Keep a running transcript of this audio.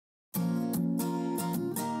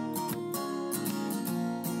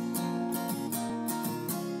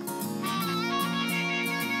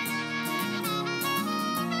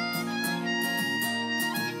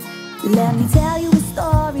Let me tell you a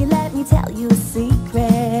story, let me tell you a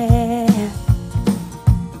secret.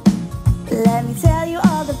 Let me tell you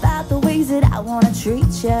all about the ways that I wanna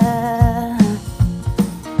treat you.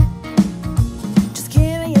 Just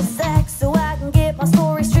give me a sec so I can get my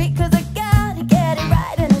story straight, 'cause I gotta get it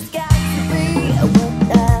right and it's got to be worth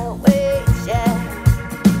the wait, yeah.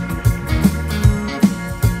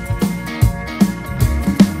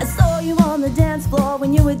 I saw you on the dance floor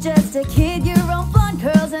when you were just a kid. Your own blonde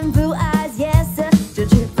curls and blue eyes, yes,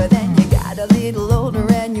 but then you got a little older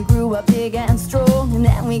and you grew up big and strong, and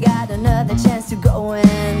then we got another chance to go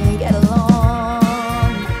and get along.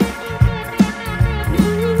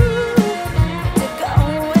 To go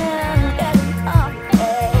and get along,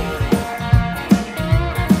 hey.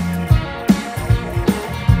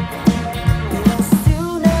 Well,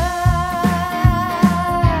 sooner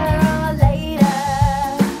or later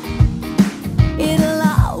it'll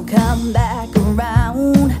all come back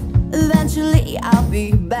around. Eventually I'll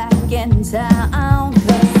be back in town.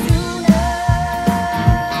 'Cause sooner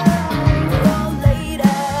or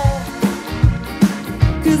later,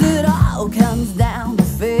 'cause it all comes down to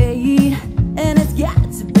fate, and it's got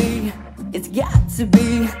to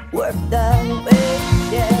be worth the wait,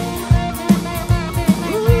 yeah.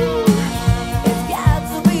 Ooh, it's got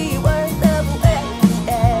to be worth the wait,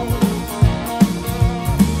 yeah.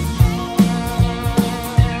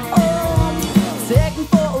 Oh, take me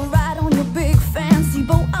for a ride on your big fancy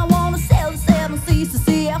boat. I wanna sail the 7 seas to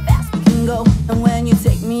see how fast we can go. And when you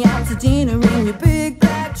take me out to dinner in your big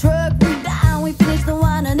black truck, we down, we finish the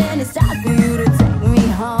wine, and then it's time for you to take me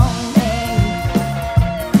home. Hey.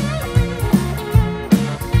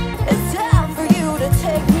 It's time for you to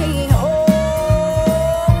take me home.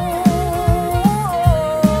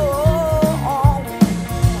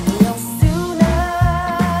 No sooner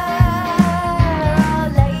or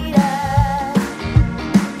later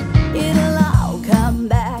it'll all come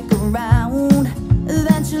back around.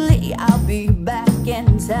 Eventually I'll be back in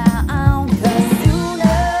town. 'Cause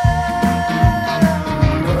sooner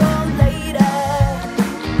or later,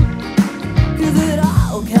 'cause it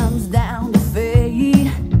all comes down to fate,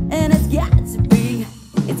 and it's got to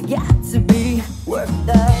be worth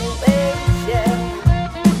the wait, yeah.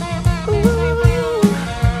 Ooh,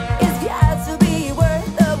 it's got to be worth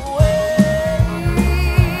the wait,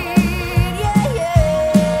 yeah,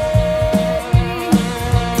 yeah.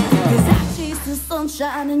 'Cause I chase the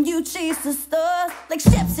sunshine and you chase the stars, like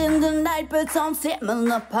ships in the night but on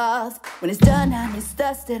similar paths. When it's done and it's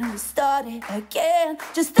dusted and we start it again,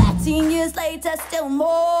 just 13 years later, still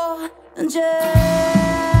more than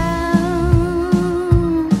just